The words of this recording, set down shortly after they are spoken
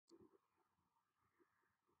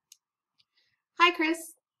Hi,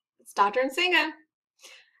 Chris. It's Dr. Insenga,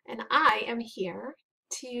 and I am here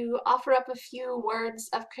to offer up a few words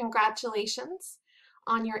of congratulations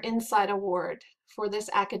on your Insight Award for this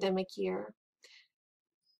academic year.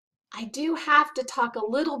 I do have to talk a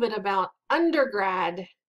little bit about undergrad,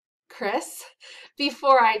 Chris,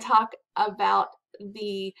 before I talk about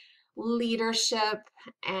the leadership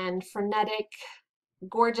and frenetic,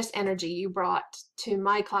 gorgeous energy you brought to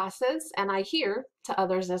my classes, and I hear to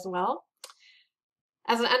others as well.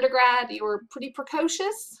 As an undergrad, you were pretty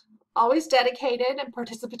precocious, always dedicated and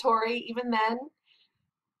participatory even then.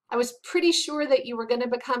 I was pretty sure that you were going to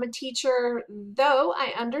become a teacher, though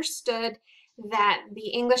I understood that the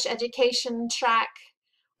English education track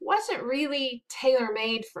wasn't really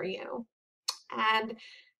tailor-made for you. And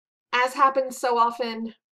as happens so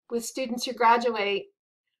often with students who graduate,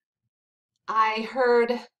 I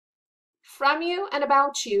heard from you and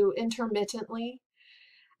about you intermittently.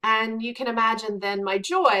 And you can imagine then my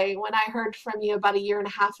joy when I heard from you about a year and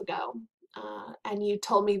a half ago. And you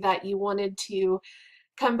told me that you wanted to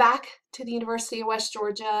come back to the University of West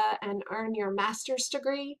Georgia and earn your master's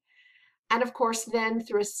degree. And of course, then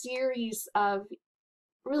through a series of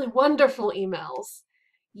really wonderful emails,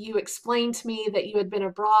 you explained to me that you had been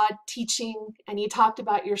abroad teaching and you talked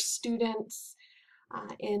about your students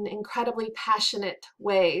in incredibly passionate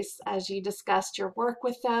ways as you discussed your work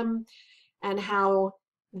with them and how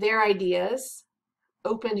their ideas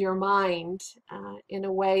opened your mind in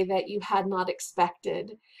a way that you had not expected.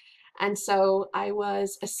 And so I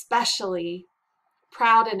was especially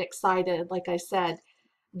proud and excited, like I said,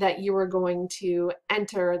 that you were going to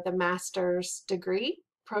enter the master's degree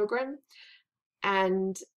program.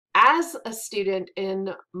 And as a student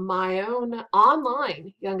in my own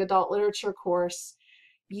online young adult literature course,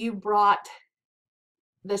 you brought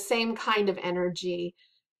the same kind of energy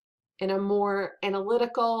in a more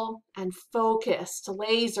analytical and focused,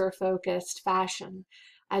 laser focused fashion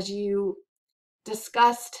as you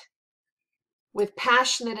discussed with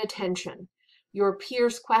passionate attention your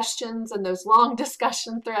peers' questions and those long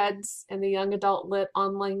discussion threads in the Young Adult Lit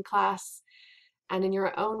online class and in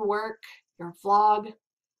your own work, your vlog,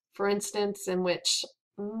 for instance, in which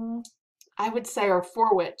I would say, or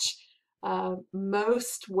for which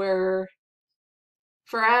most were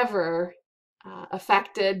forever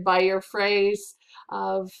affected by your phrase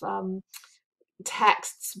of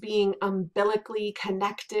texts being umbilically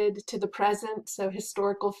connected to the present, so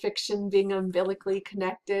historical fiction being umbilically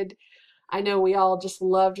connected. I know we all just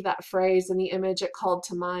loved that phrase and the image it called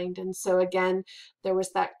to mind. And so again, there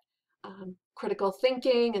was that critical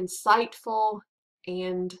thinking, insightful,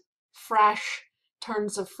 and fresh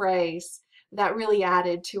turns of phrase that really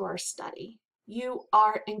added to our study. You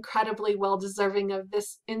are incredibly well deserving of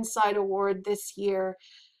this Insight Award this year.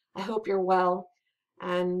 I hope you're well,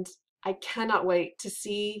 and I cannot wait to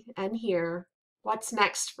see and hear what's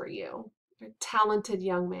next for you. You're a talented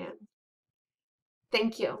young man.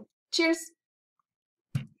 Thank you. Cheers.